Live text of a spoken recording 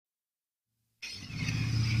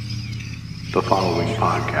The following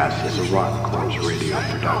podcast is a Rotten Corpse Radio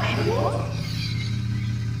production.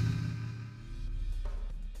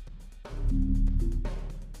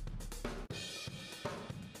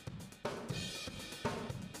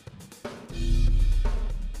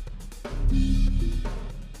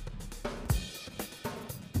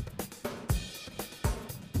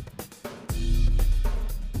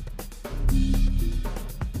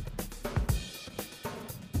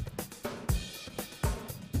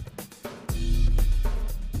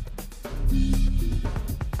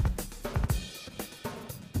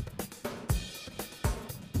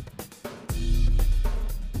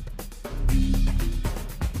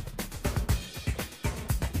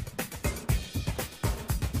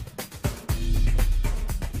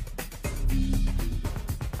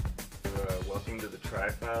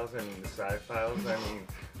 Files and the Sci Files. I mean,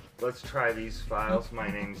 let's try these files. My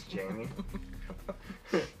name's Jamie.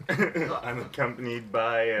 I'm accompanied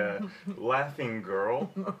by Laughing Girl.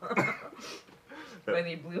 By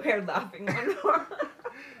the blue-haired laughing one.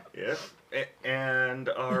 Yes, and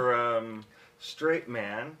our straight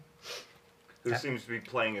man, who seems to be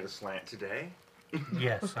playing at a slant today.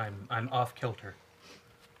 Yes, I'm off kilter.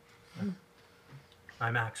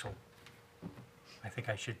 I'm Axel. I think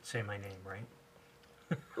I should say my name, right?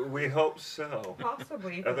 We hope so.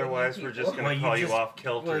 Possibly. Otherwise, we're just going to call you off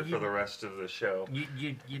kilter for the you- rest of the show.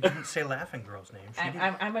 You didn't say Laughing Girl's name. She did.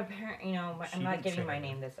 I'm a parent, I'm not giving my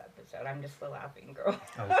name this episode. I'm just the laughing girl.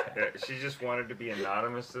 Okay. She just wanted to be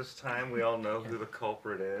anonymous this time. We all know who the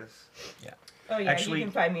culprit is. Yeah. Oh yeah, Actually, you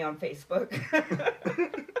can find me on Facebook.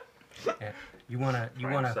 Yeah. You wanna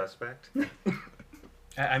Prime suspect.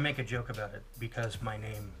 I make a joke about it because my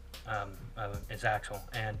name is Axel,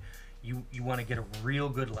 and you want to get a real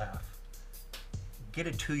good laugh. Get a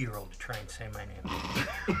 2-year-old to try and say my name.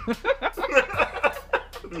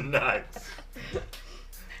 Nice.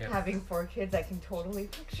 Yep. Having 4 kids, I can totally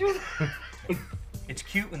picture that. It's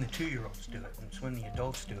cute when the 2-year-olds do it, and it's when the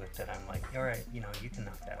adults do it that I'm like, all right, you can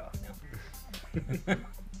knock that off now.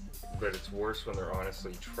 But it's worse when they're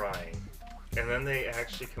honestly trying. And then they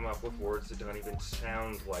actually come up with words that don't even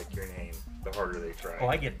sound like your name, the harder they try. Oh,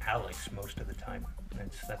 I get Alex most of the time.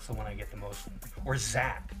 That's the one I get the most. Or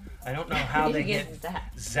Zach. I don't know how they get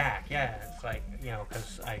Zach. Zach. Yeah, it's like,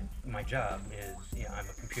 because my job is, I'm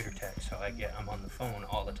a computer tech, so I'm on the phone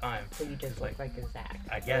all the time. So you just look like a Zach.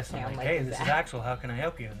 I guess I'm Sound like, like hey, a this Zach. is Axel. How can I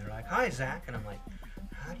help you? And they're like, hi, Zach. And I'm like,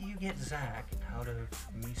 how do you get Zach? And how does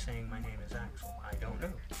me saying my name is Axel? I don't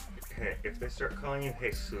know. Hey, if they start calling you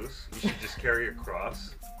Jesus, you should just carry a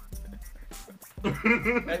cross.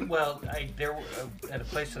 Well, at a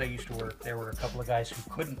place that I used to work, there were a couple of guys who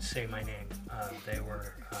couldn't say my name. They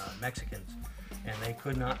were Mexicans, and they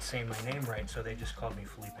could not say my name right, so they just called me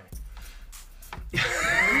Felipe.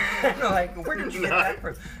 And they're like, where did you get that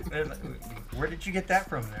from? They're like, where did you get that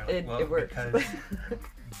from? And they're like, well, It works.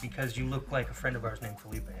 because you look like a friend of ours named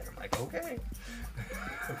Felipe. And I'm like, okay.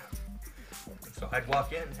 So I'd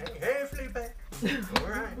walk in, hey, Felipe. All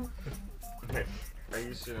right. I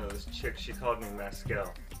used to know this chick, she called me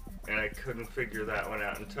Mescal. And I couldn't figure that one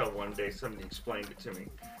out until one day somebody explained it to me.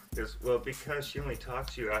 Because she only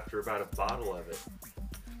talks to you after about a bottle of it.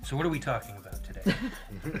 So what are we talking about today?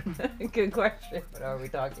 Good question. What are we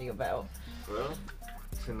talking about? Well,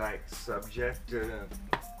 tonight's subject,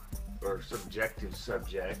 or subjective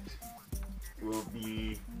subject, will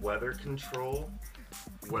be weather control,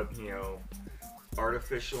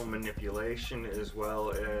 artificial manipulation, as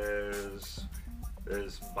well as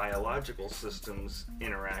biological systems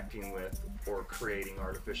interacting with or creating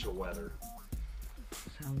artificial weather.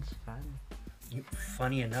 Sounds fun.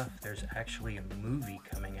 Funny enough, there's actually a movie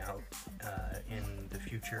coming out in the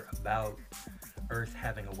future about Earth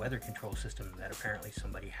having a weather control system that apparently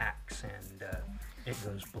somebody hacks, and it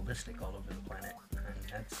goes ballistic all over the planet.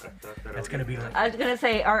 And that's going to be like... I was gonna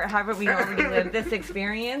say, haven't we already lived this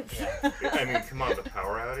experience? I mean, come on, the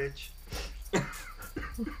power outage.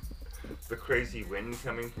 The crazy wind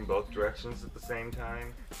coming from both directions at the same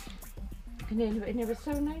time. And it was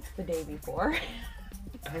so nice the day before.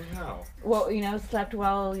 I know. Well, slept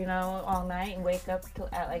well, all night and wake up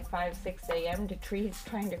at like 5, 6 a.m. to trees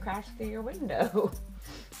trying to crash through your window.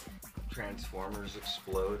 Transformers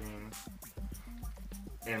exploding.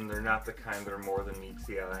 And they're not the kind that are more than meets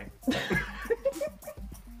the eye.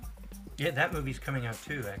 Yeah, that movie's coming out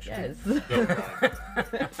too, actually.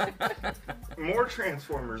 Yes. More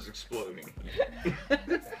Transformers exploding.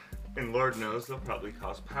 And Lord knows they'll probably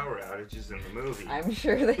cause power outages in the movie. I'm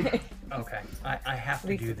sure they... Okay, I have to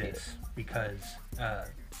Lisa do did. this because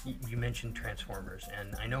you mentioned Transformers,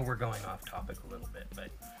 and I know we're going off topic a little bit,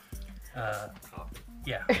 but Topic.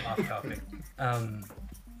 yeah, off topic.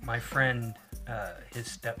 my friend,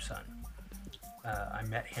 his stepson, I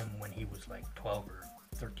met him when he was like 12 or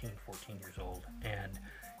 13, 14 years old, and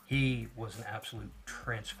he was an absolute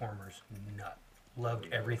Transformers nut. Loved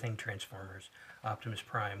everything Transformers. Optimus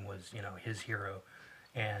Prime was, you know, his hero.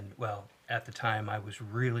 And, well, at the time, I was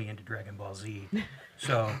really into Dragon Ball Z.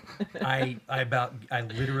 So I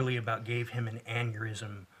literally about gave him an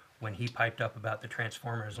aneurysm when he piped up about the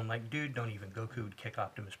Transformers. I'm like, dude, don't even. Goku would kick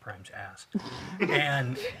Optimus Prime's ass.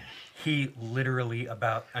 And he literally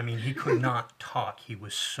he could not talk. He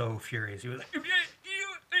was so furious. He was like,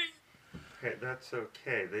 Hey, that's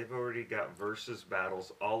okay. They've already got versus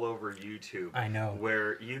battles all over YouTube. I know.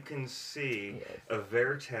 Where you can see a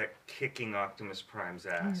Veritech kicking Optimus Prime's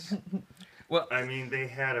ass. well, I mean, they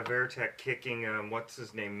had a Veritech kicking, what's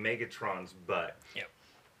his name, Megatron's butt. Yep.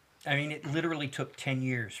 I mean, it literally took 10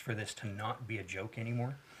 years for this to not be a joke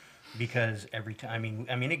anymore. Because every time,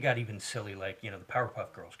 I mean, it got even silly. Like, you know, the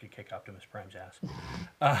Powerpuff Girls could kick Optimus Prime's ass.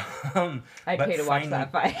 I'd pay to watch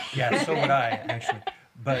that fight. Yeah, so would I, actually.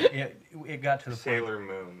 But it got to the Sailor point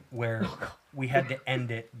Moon. where we had to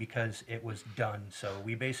end it because it was done. So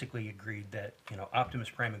we basically agreed that, you know, Optimus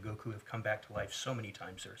Prime and Goku have come back to life so many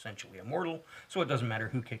times they're essentially immortal. So it doesn't matter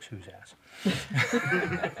who kicks whose ass.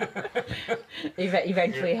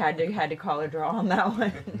 Eventually had to call a draw on that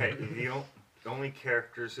one. Hey, the only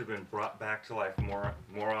characters who've been brought back to life more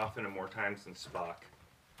often and more times than Spock.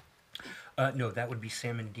 No, that would be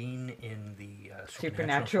Sam and Dean in the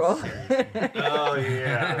Supernatural. series. Oh,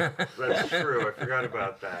 yeah. That's true. I forgot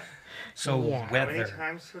about that. So Yeah. How many weather.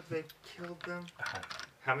 times have they killed them?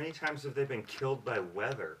 How many times have they been killed by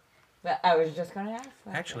weather? But I was just gonna ask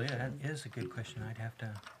that. Actually, that is a good question. I'd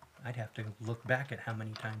have to look back at how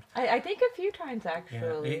many times. I think a few times Yeah,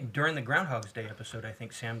 actually. during the Groundhog's Day episode, I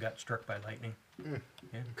think Sam got struck by lightning.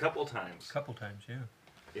 A couple times. A couple times, yeah.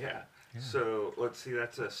 Yeah. So let's see,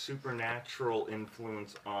 that's a supernatural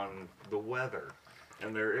influence on the weather.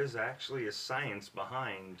 And there is actually a science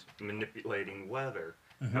behind manipulating weather.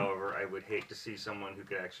 However, I would hate to see someone who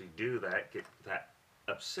could actually do that get that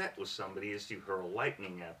upset with somebody as you hurl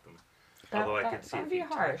lightning at them. Although I could see a that'd be few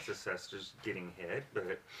harsh. tax assessors getting hit,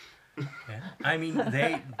 but Yeah. I mean,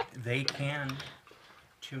 they can,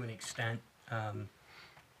 to an extent,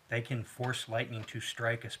 they can force lightning to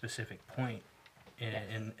strike a specific point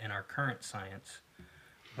in our current science,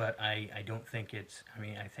 but I don't think it's. I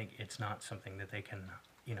mean, I think it's not something that they can,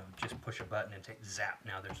 you know, just push a button and say zap.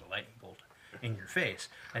 Now there's a lightning bolt in your face.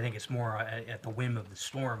 I think it's more at the whim of the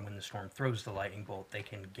storm. When the storm throws the lightning bolt, they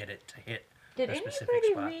can get it to hit Did a specific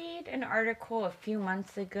anybody spot. read an article a few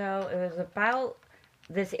months ago? It was about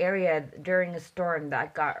this area during a storm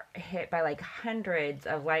that got hit by like hundreds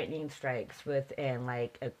of lightning strikes within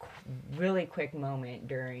like a really quick moment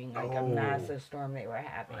during like a Oh. massive storm they were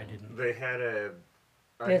having. I didn't. they had a.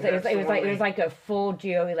 It was like a full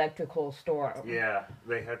geoelectrical storm. Yeah,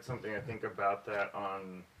 they had something I think about that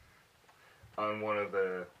on one of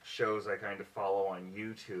the shows I kind of follow on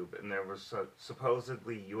YouTube, and there was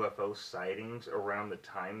supposedly UFO sightings around the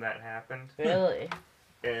time that happened. Really?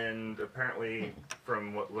 And apparently,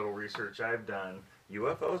 from what little research I've done,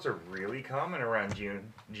 UFOs are really common around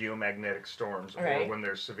geomagnetic storms, or Right. when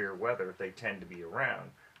there's severe weather, they tend to be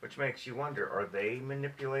around. Which makes you wonder, are they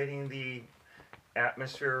manipulating the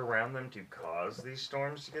atmosphere around them to cause these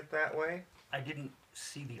storms to get that way? I didn't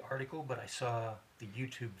see the article, but I saw the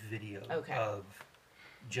YouTube video Okay. of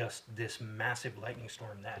just this massive lightning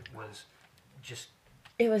storm that was just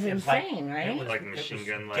It was it was like- insane, it right? was- Like it machine was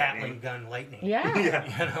gun Gatling lightning. gun lightning. Yeah.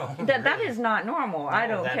 You know, That really. is not normal. I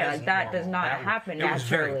No, don't that care. Like isn't that does normal. not That happen It was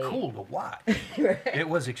very naturally. cool to watch. It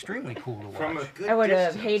was extremely cool to watch. From a good I would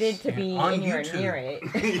have distance. hated to be On anywhere YouTube. near it.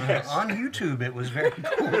 On YouTube, it was very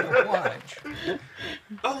cool to watch.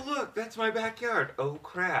 Oh, look, that's my backyard. Oh,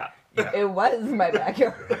 crap. It was my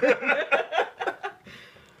backyard.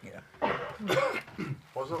 Yeah.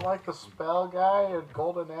 Was it like the spell guy in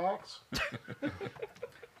Golden Axe?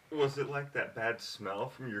 Was it like that bad smell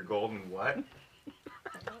from your golden what?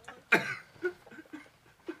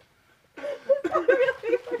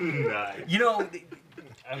 Nice. You know,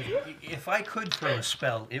 if I could throw a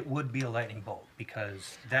spell, it would be a lightning bolt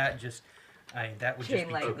because that just, that would Chain just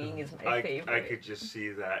be lightning cool. is my favorite. I could just see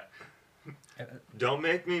that. Don't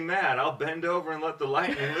make me mad. I'll bend over and let the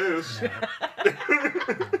lightning loose.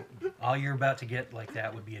 All you're about to get like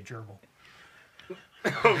that would be a gerbil.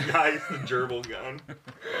 Oh, nice, the gerbil gun.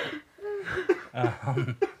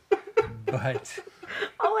 But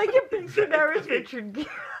All I can picture now is Richard Gere.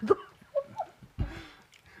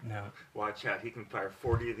 no, Watch out, he can fire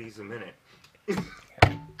 40 of these a minute.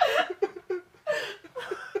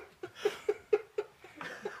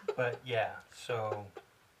 but yeah. So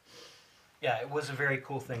Yeah, it was a very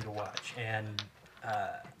cool thing to watch, and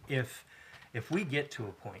if we get to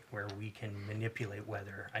a point where we can manipulate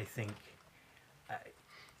weather, I think I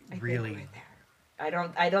think really. we're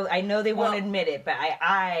there. I know they won't Well- admit it, but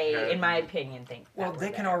I Yeah, in my you- opinion, think. that Well, we're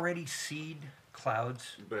they can there. already seed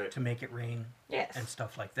clouds But- to make it rain Yes. and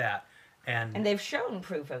stuff like that, And they've shown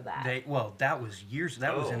proof of that. that was years.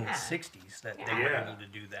 That was in Oh. the Yeah. '60s that they Yeah. were Yeah. able to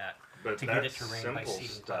do that. But to get it that's to rain by simple seeding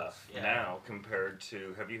stuff clouds. Yeah. now compared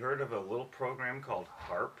to. Have you heard of a little program called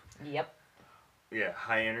HARP? Yep. Yeah,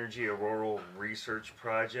 High Energy Auroral Research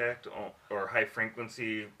Project, or High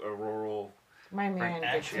Frequency Auroral. My man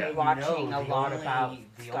gets Actually, me watching no, a the lot only- about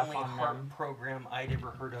the stuff only on HARP them. program I'd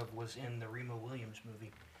ever heard of was in the Remo Williams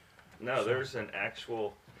movie. No, So- there's an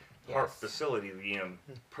actual HARP Yes. facility. The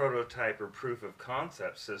prototype or proof of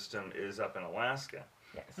concept system is up in Alaska.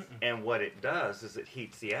 Yes. And what it does is it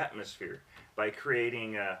heats the atmosphere. By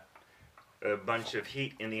creating a bunch of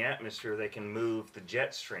heat in the atmosphere, they can move the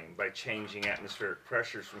jet stream by changing atmospheric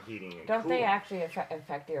pressures from heating and Don't cooling. they actually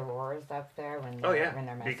affect the auroras up there when Oh they're, yeah, when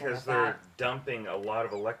they're messing because with they're that? dumping a lot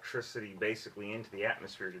of electricity basically into the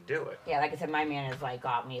atmosphere to do it. Yeah, like I said, my man has like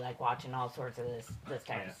got me like watching all sorts of this type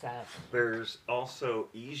Yeah. of stuff. There's also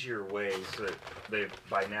easier ways that they've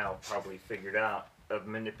by now probably figured out of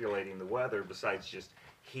manipulating the weather besides just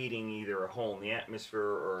heating either a hole in the atmosphere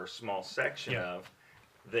or a small section Yeah. of.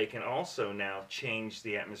 They can also now change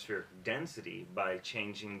the atmospheric density by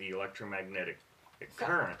changing the electromagnetic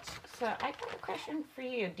currents. So I got a question for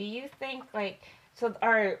you. Do you think like so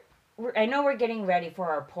I know we're getting ready for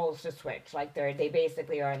our poles to switch. Like they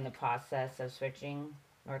basically are in the process of switching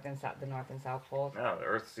the north and south poles. No, the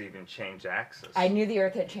Earth's even changed axis. I knew the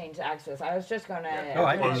Earth had changed axis. I was just gonna Yeah, Oh,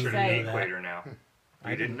 I we're didn't closer to know the that. equator now.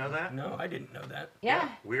 You didn't know that? No, I didn't know that. yeah.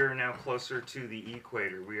 We are now closer to the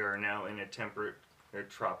equator. We are now in a temperate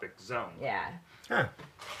tropic zone. Yeah. Huh.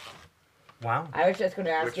 Wow. I was just gonna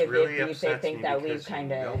ask Which if really you upsets think me that we've because kind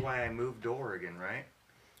you know of why I moved to Oregon, right?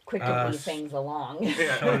 quickened these s- things along.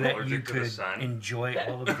 Yeah, So I'm that you allergic to the could sun. enjoy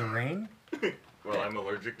all of the rain. Well, I'm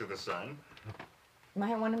allergic to the sun.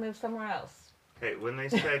 Might want to move somewhere else. Hey, when they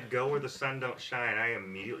said go where the sun don't shine, I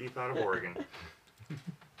immediately thought of Oregon.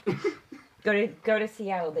 Go to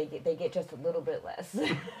Seattle. They get just a little bit less.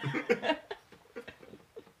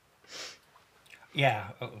 Yeah,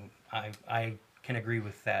 I can agree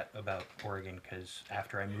with that about Oregon because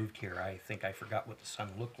after I moved here, I think I forgot what the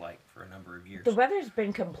sun looked like for a number of years. The weather's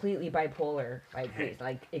been completely bipolar, Hey,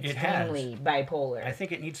 like it has. extremely bipolar. I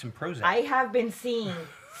think it needs some Prozac. I have been seeing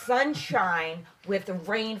sunshine with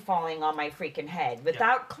rain falling on my freaking head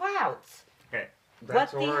without clouds. Hey,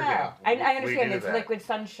 that's what the Oregon. hell? I We understand do it's that. liquid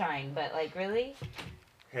sunshine, but like really?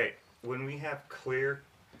 Hey, when we have clear,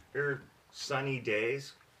 sunny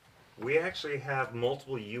days, we actually have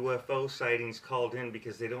multiple UFO sightings called in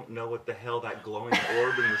because they don't know what the hell that glowing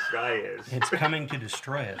orb in the sky is. It's coming to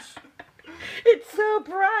destroy us. It's so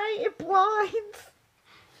bright, it blinds.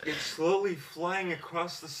 It's slowly flying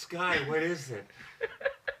across the sky. What is it?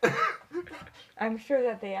 I'm sure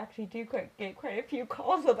that they actually do get quite a few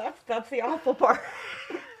calls, so that's the awful part.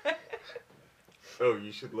 Oh,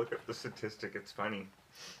 you should look up the statistic. It's funny.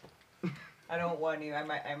 I don't want to.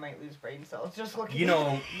 I might lose brain cells just looking. You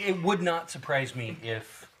know, it would not surprise me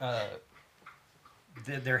if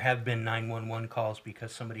there have been 911 calls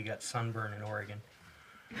because somebody got sunburn in Oregon.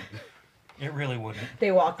 It really wouldn't.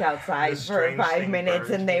 They walked outside The for strange 5 thing minutes burns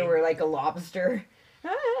and they me. were like a lobster.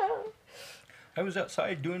 I was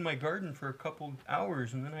outside doing my garden for a couple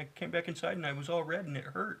hours, and then I came back inside and I was all red and it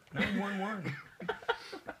hurt. 911.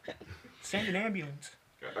 Send an ambulance.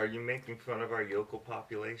 Are you making fun of our yokel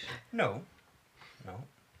population? No.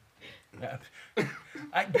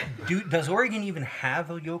 Does Oregon even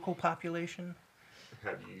have a yokel population?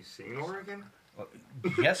 Have you seen Oregon?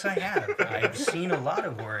 Yes, I have. I've seen a lot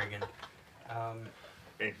of Oregon.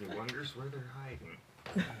 And he wonders where they're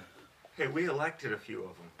hiding. Hey, we elected a few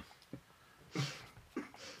of them.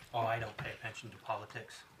 Oh, I don't pay attention to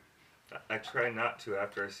politics. I try not to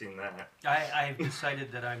after I've seen that. I've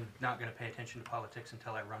decided that I'm not going to pay attention to politics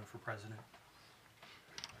until I run for president.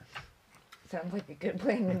 Sounds like a good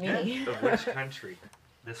plan to me. Of which country?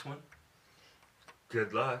 This one?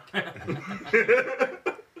 Good luck.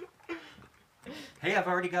 Hey, I've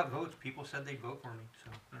already got votes. People said they'd vote for me,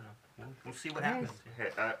 so we'll see what happens. Hey,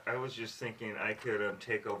 I was just thinking I could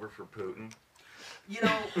take over for Putin. You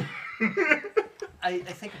know, I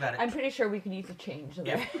think about it. I'm pretty sure we could use a change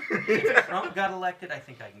there. If Trump got elected, I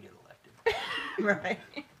think I can get elected. Right.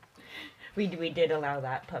 We did allow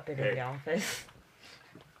that puppet in Hey. the office.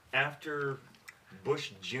 After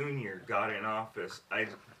Bush Jr. got in office,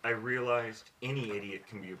 I realized any idiot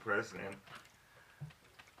can be a president.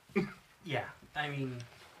 Yeah, I mean,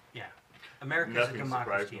 yeah. America's Nothing a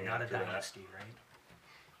surprised democracy, me not a after that. dynasty,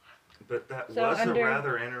 right? But that So was under- a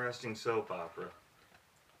rather interesting soap opera.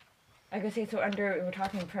 I could say so. We're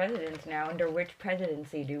talking presidents now. Under which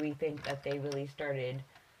presidency do we think that they really started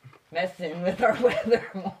messing with our weather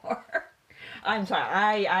more? I'm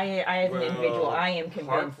sorry. I as an individual, Well, I am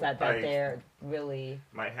convinced that I- they're really.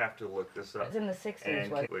 Might have to look this up. It's in the '60s,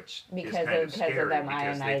 And was which is because kind of scary them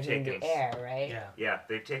because they've ionizing taken the air, right? Yeah. Yeah,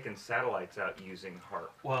 they've taken satellites out using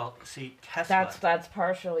HARP. Well, see, Tesla. That's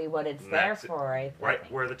partially what it's And there that's it. for. I think.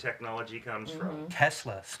 Right where the technology comes from.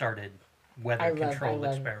 Tesla started weather I love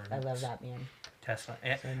experiments. I love that man. Tesla.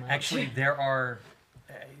 So much. Actually,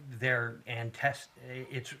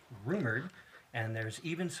 it's rumored, and there's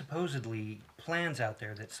even supposedly plans out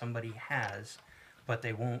there that somebody has, but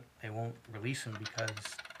they won't release them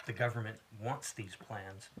because the government wants these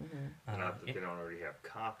plans. Not that they don't already have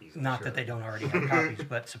copies. I'm Not sure. that they don't already have copies,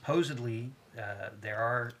 but supposedly there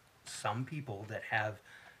are some people that have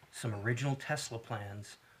some original Tesla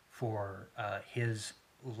plans for his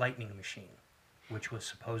lightning machine, which was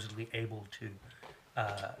supposedly able to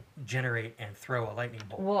generate and throw a lightning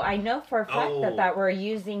bolt. Well, I know for a fact Oh. that we're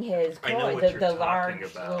using his I know coils, what the you're large,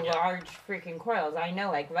 talking about. the large freaking coils. I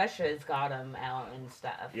know, like Russia's got them out and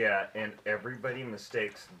stuff. Yeah, and everybody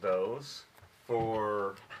mistakes those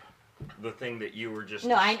for the thing that you were just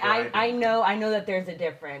No, describing. I know that there's a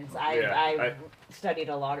difference. I've studied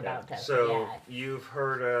a lot about Tesla. So Yeah. you've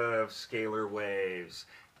heard of scalar waves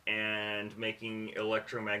and making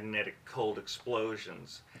electromagnetic cold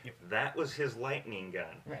explosions. Yep. That was his lightning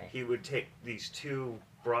gun. Right. He would take these two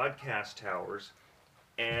broadcast towers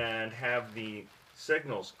and have the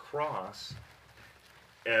signals cross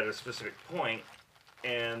at a specific point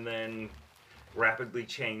and then rapidly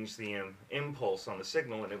change the impulse on the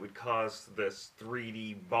signal, and it would cause this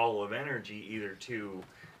 3D ball of energy either to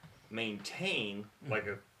maintain like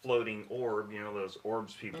a floating orb, you know, those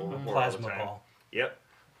orbs people report all the Plasma time. ball. Yep.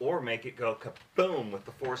 Or make it go kaboom with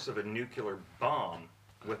the force of a nuclear bomb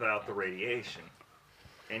without the radiation.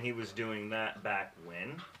 And he was doing that back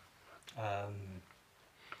when?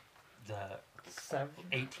 The So,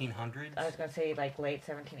 1800s. I was gonna say like late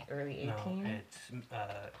 17, early 18. No, it's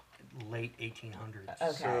late 1800s.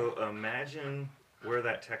 Okay. So imagine where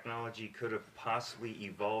that technology could have possibly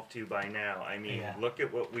evolved to by now. I mean, Yeah. look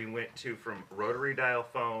at what we went to from rotary dial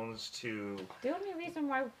phones to, The only reason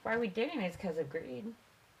why we didn't is because of greed.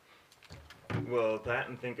 well, that,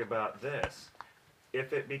 and think about this.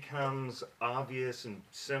 If it becomes obvious and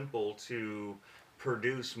simple to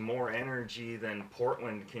produce more energy than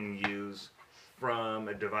Portland can use from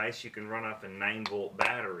a device you can run off a 9-volt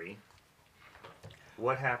battery,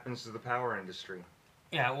 what happens to the power industry?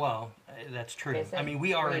 Yeah, well, that's true. Is I it? mean,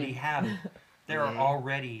 we already Wait. have. There are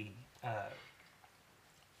already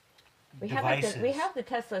We devices. have the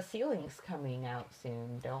Tesla ceilings coming out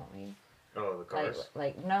soon, don't we? Oh, the cars.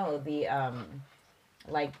 Like no, the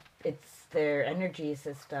like it's their energy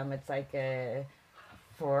system. It's like a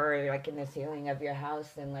for like in the ceiling of your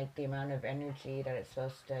house, and like the amount of energy that it's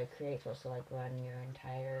supposed to create, supposed to like run your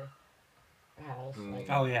entire house. Like,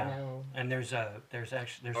 Oh yeah, no. and there's Are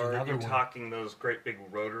another you one. talking those great big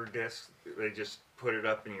rotor discs? They just put it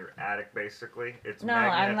up in your attic, basically. It's No,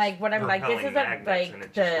 I'm like what I'm like. This propelling is a, magnets, and like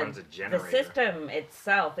it just runs a the generator. system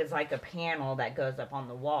itself is like a panel that goes up on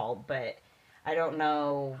the wall, but I don't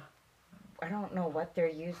know. I don't know what they're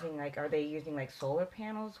using. Like, are they using like solar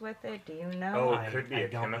panels with it? Do you know? Oh, it could be a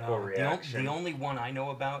don't chemical know. reaction. The only one I know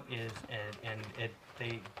about is they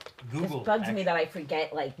This Google bugs me that I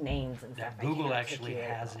forget like names and stuff. I Google can't actually secure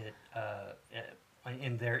has it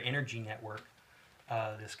in their energy network.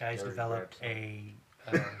 This guy's There's developed website.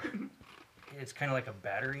 it's kind of like a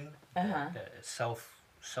battery, Uh-huh. self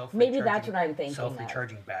Maybe that's what I'm thinking. self of.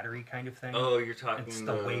 recharging battery kind of thing. Oh, you're talking it's the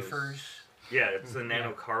those- wafers. Yeah, it's the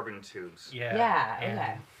Yeah. nanocarbon tubes. Yeah. Yeah, and,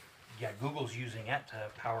 okay. Yeah, Google's using it to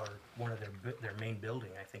power one of their main building,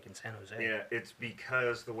 I think, in San Jose. Yeah, it's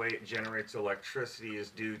because the way it generates electricity is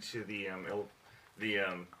due to the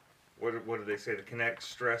what do they say? The kinetic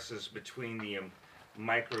stresses between the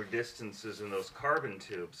micro distances in those carbon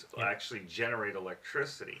tubes Yeah. actually generate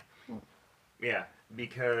electricity. Yeah,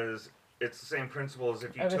 because it's the same principle as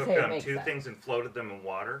if you I would took say it makes two sense. things and floated them in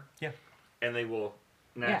water. Yeah. And they will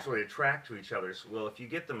naturally attract to each other. So, well, if you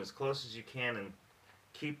get them as close as you can and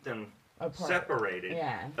keep them Apart. separated,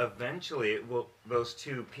 Yeah. eventually those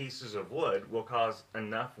two pieces of wood will cause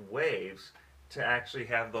enough waves to actually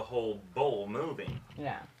have the whole bowl moving.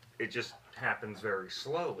 Yeah. It just happens very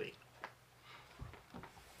slowly.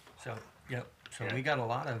 So, yep. So Yeah. we got a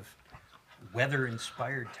lot of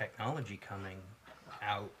weather-inspired technology coming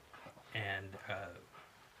out, and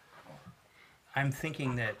I'm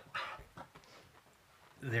thinking that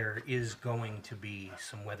there is going to be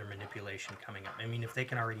some weather manipulation coming up. I mean, if they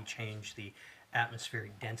can already change the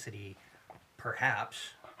atmospheric density, perhaps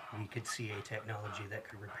we could see a technology that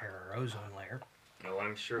could repair our ozone layer. No,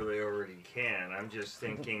 I'm sure they already can. I'm just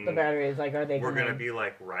thinking The batteries, like, are they? we're gonna be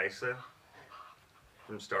like Risa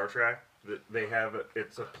from Star Trek. That they have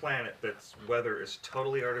it's a planet that's weather is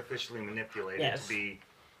totally artificially manipulated Yes. to be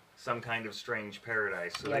some kind of strange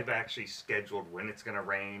paradise. So Yep. they've actually scheduled when it's gonna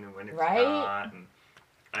rain and when it's Right? not. And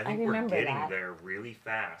I think we're remember getting that. there really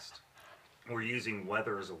fast. We're using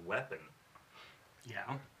weather as a weapon. Yeah.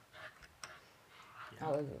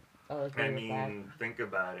 I'll agree I with that. mean, think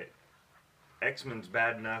about it. X-Men's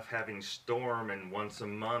bad enough having Storm, and once a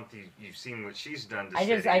month you've seen what she's done to I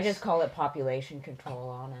cities. just call it population control,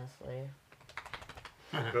 honestly.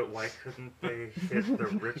 But why couldn't they hit the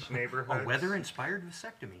rich A neighborhoods? weather-inspired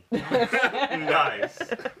vasectomy. Nice.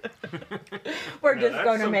 We're Now, just that's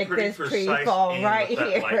going to some make pretty this tree precise fall aim right with that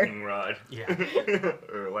here. lightning rod. Yeah.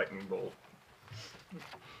 Or lightning bolt.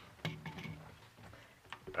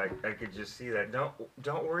 I could just see that.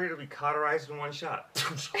 Don't worry, it'll be cauterized in one shot.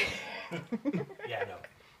 Yeah, no.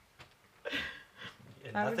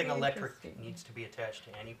 That would Nothing be electric interesting. needs to be attached to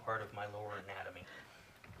any part of my lower anatomy.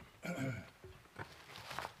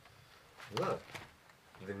 Look,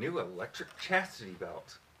 the new electric chastity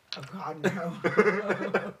belt. Oh God,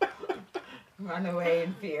 no! Run away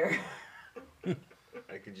in fear.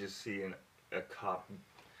 I could just see a cop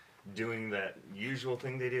doing that usual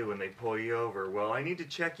thing they do when they pull you over. Well, I need to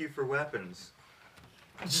check you for weapons.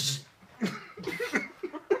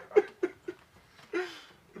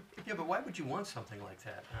 Yeah, but why would you want something like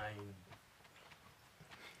that?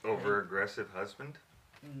 Over aggressive husband?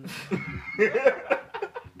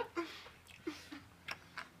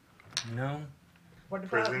 No. What about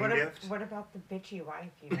Prison gift? what about the bitchy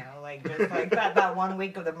wife? You know, like just like that 1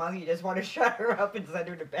 week of the month, you just want to shut her up and send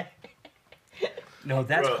her to bed. No,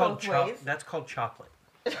 that's Well- called Both ways. that's called chocolate.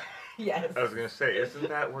 Yes. I was gonna say, isn't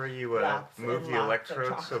that where you Lots move and the lots of electrodes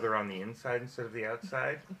so chocolate. they're on the inside instead of the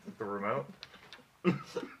outside? with the remote?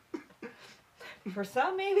 For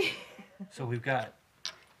some, maybe. So we've got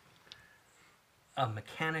a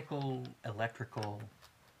mechanical, electrical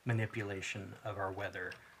manipulation of our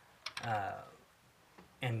weather,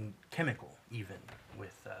 and chemical even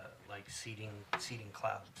with like seeding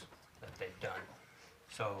clouds that they've done.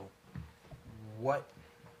 So what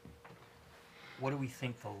do we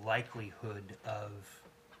think the likelihood of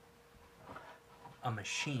a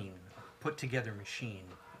machine, a put together machine,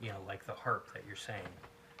 you know, like the HARP that you're saying,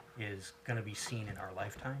 is going to be seen in our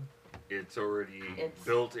lifetime? It's already It's-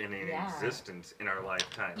 built in yeah. existence in our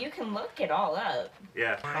lifetime. You can look it all up.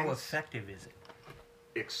 Yeah, How mine's effective is it?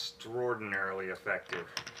 extraordinarily effective.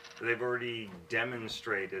 They've already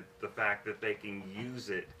demonstrated the fact that they can use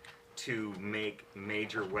it to make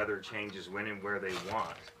major weather changes when and where they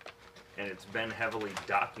want. And it's been heavily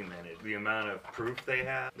documented. The amount of proof they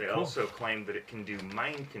have. They also claim that it can do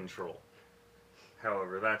mind control.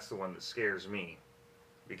 However, that's the one that scares me.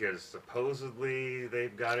 Because supposedly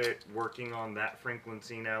they've got it working on that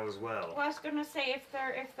frequency now as well. Well, I was gonna say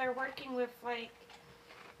if they're working with like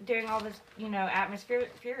doing all this, you know,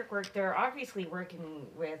 atmospheric work, they're obviously working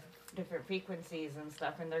with different frequencies and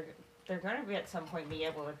stuff, and they're gonna be at some point be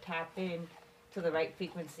able to tap in to the right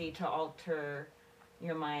frequency to alter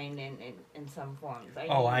your mind in some forms.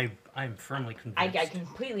 I'm firmly I convinced.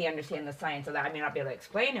 completely understand the science of that. I may not be able to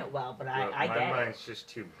explain it well, but But I my get it. mind's just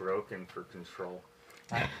too broken for control.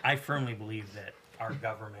 I firmly believe that our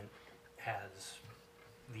government has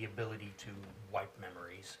the ability to wipe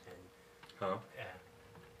memories and Huh?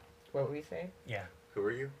 What were we saying? yeah, Who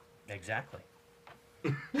are you? exactly.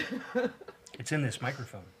 It's in this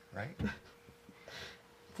microphone, right?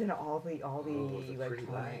 It's in all the Oh, the pretty electronic.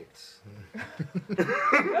 lights.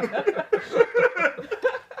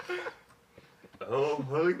 Oh,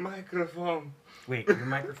 holy microphone. Wait, your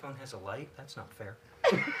microphone has a light? That's not fair.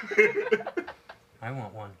 I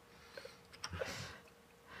want one.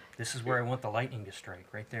 This is where I want the lightning to strike,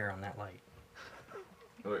 right there on that light.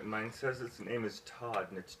 Look, mine says its name is Todd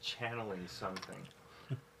and it's channeling something.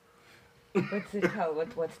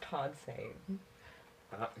 What's Todd saying?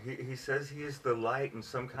 He says he is the light in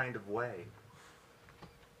some kind of way.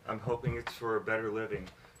 I'm hoping it's for a better living.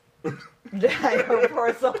 I hope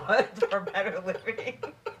for someone for better living.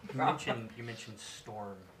 You mentioned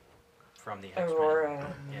Storm from the X-Men.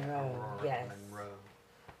 Aurora Yeah, Monroe, Aurora yes. Monroe.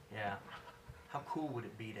 Yeah. How cool would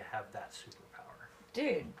it be to have that superpower?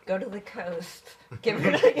 Dude, go to the coast. Give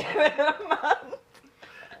it a month.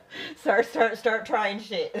 Start trying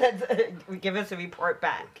shit. Give us a report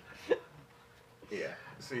back. Yeah.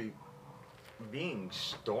 See, being.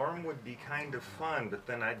 Storm would be kind of fun, but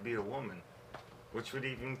then I'd be a woman, which would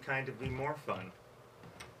even kind of be more fun.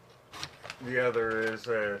 The other is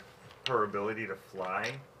her ability to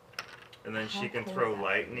fly, and then she How can cool throw is that?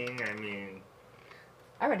 lightning. I mean,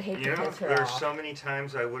 I would hate you to know, piss her there's off. so many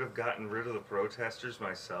times I would have gotten rid of the protesters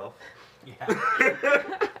myself. Yeah.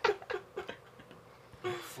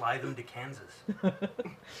 Fly them to Kansas.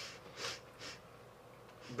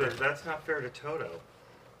 But that's not fair to Toto.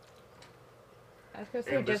 I was gonna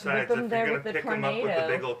say, And just besides, whip them if there you're with gonna the pick them up with a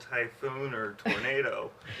big tornado. old typhoon or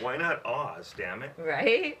tornado, why not Oz? Damn it!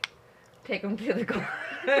 Right? Take them to the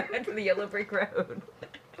to the yellow brick road.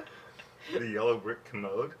 The yellow brick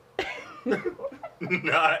commode.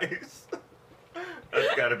 Nice.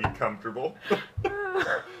 That's got to be comfortable.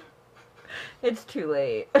 It's too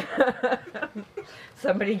late.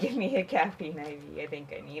 Somebody give me a caffeine IV. I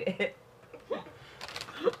think I need it.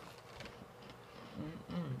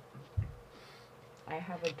 Mm-mm. I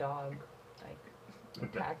have a dog, like,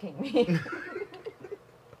 attacking me.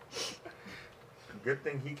 Good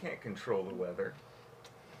thing he can't control the weather.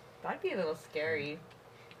 That'd be a little scary.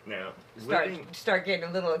 Now, living, Start getting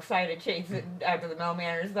a little excited, chasing after the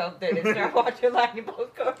mailman or something, and start watching lightning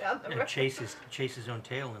bolts go down the And road. chase his own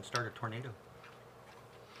tail and start a tornado.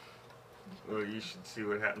 well, you should see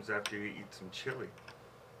what happens after you eat some chili.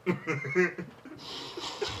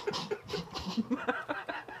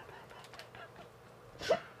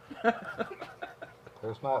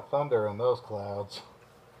 There's not thunder in those clouds.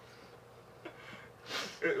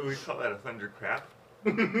 We call that a thundercrap.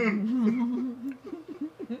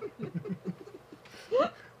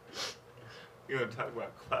 You know, talk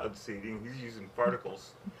about cloud seeding. He's using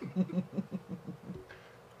particles.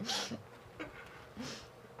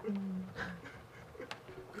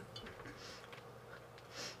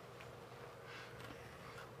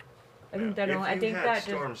 I think that if only, I you think had that just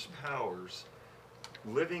Storm's powers,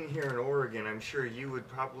 living here in Oregon, I'm sure you would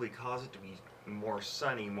probably cause it to be more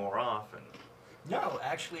sunny more often. No,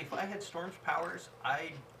 actually, if I had Storm's powers,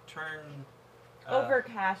 I'd turn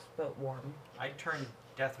overcast but warm. I'd turn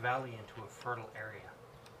Death Valley into a fertile area.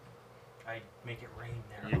 I'd make it rain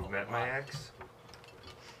there. You've a met my lot. ex?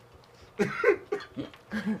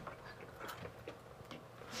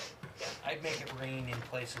 I'd make it rain in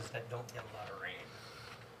places that don't get a lot of rain.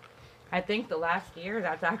 I think the last year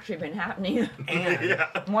that's actually been happening. And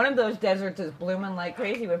Yeah. One of those deserts is blooming like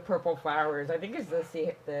crazy with purple flowers. I think it's the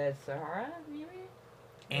Sahara, maybe?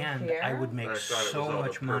 and I Sierra? would make I thought it was so all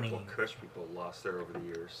much the money. purple Kush people lost there over the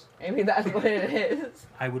years. Maybe that's what it is.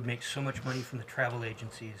 I would make so much money from the travel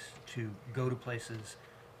agencies to go to places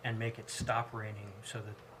and make it stop raining so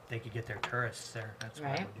that they could get their tourists there. That's what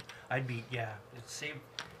I Right. would do. I'd be, it's save,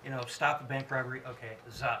 stop a bank robbery. Okay,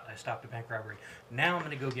 I stopped a bank robbery. Now I'm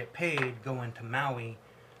going to go get paid going to Maui.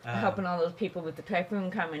 Helping all those people with the typhoon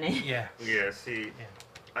coming in. Yeah. Yeah, see, Yeah.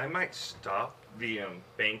 I might stop the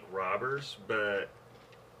bank robbers, but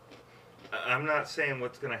I'm not saying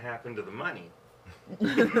what's going to happen to the money. Oh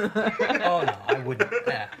no, I wouldn't.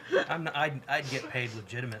 Yeah. I'd get paid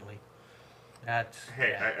legitimately. That's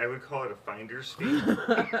Hey, yeah. I would call it a finder's fee.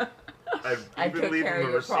 I even took leave care them of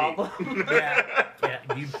a your receipt. problem. Yeah,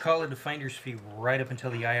 you'd call it a finder's fee right up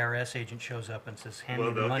until the IRS agent shows up and says, hand Well,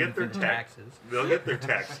 me the they'll money get for their the tax. taxes. They'll get their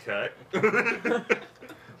tax cut.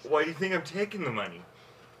 Why do you think I'm taking the money?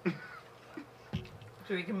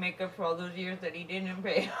 So he can make up for all those years that he didn't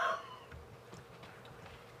pay.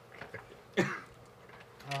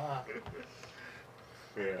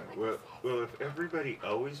 Yeah, well, if everybody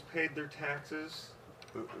always paid their taxes,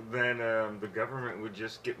 then the government would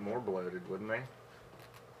just get more bloated, wouldn't they?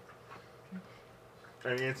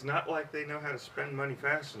 I mean, it's not like they know how to spend money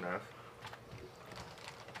fast enough.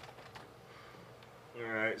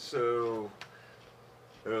 Alright, so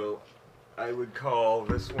I would call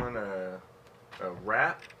this one a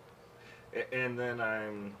wrap, and then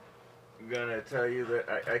I'm gonna tell you that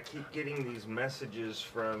I keep getting these messages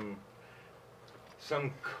from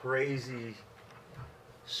some crazy,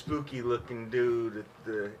 spooky looking dude at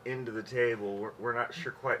the end of the table. We're not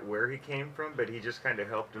sure quite where he came from, but he just kind of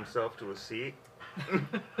helped himself to a seat.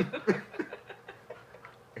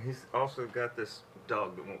 He's also got this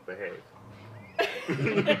dog that won't behave.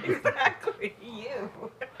 Exactly, you.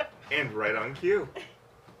 And right on cue.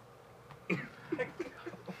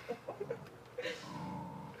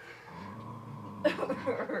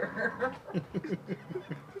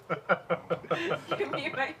 Give me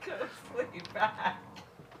my ghostly back.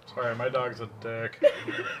 Sorry, my dog's a dick.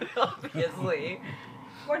 Obviously.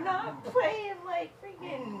 We're not playing like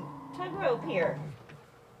freaking tug rope here.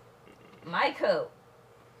 My coat.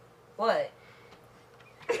 What?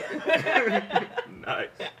 Nice.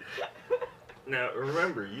 Now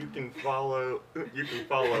remember, you can follow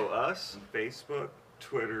us on Facebook,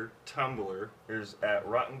 Twitter, Tumblr. There's at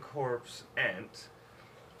Rotten Corpse Ent.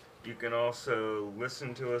 You can also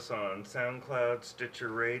listen to us on SoundCloud,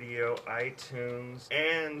 Stitcher Radio, iTunes,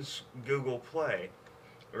 and Google Play.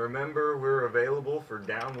 Remember, we're available for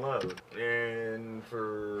download. And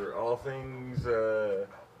for all things,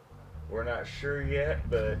 we're not sure yet,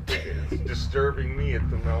 but it's disturbing me at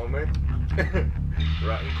the moment.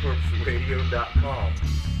 RottenCorpseRadio.com.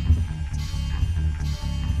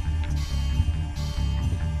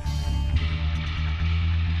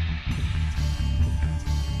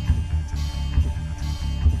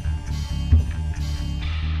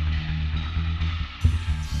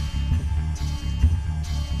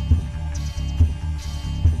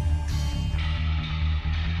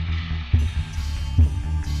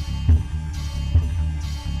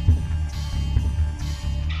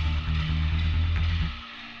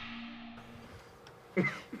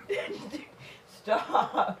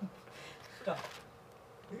 Stop.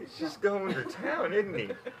 He's just going to town, isn't he?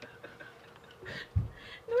 The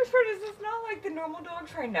worst part is it's not like the normal dog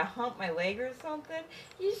trying to hump my leg or something.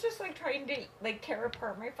 He's just like trying to like tear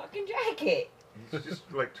apart my fucking jacket. He's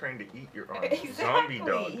just like trying to eat your arm. Exactly. Zombie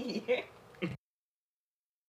dog.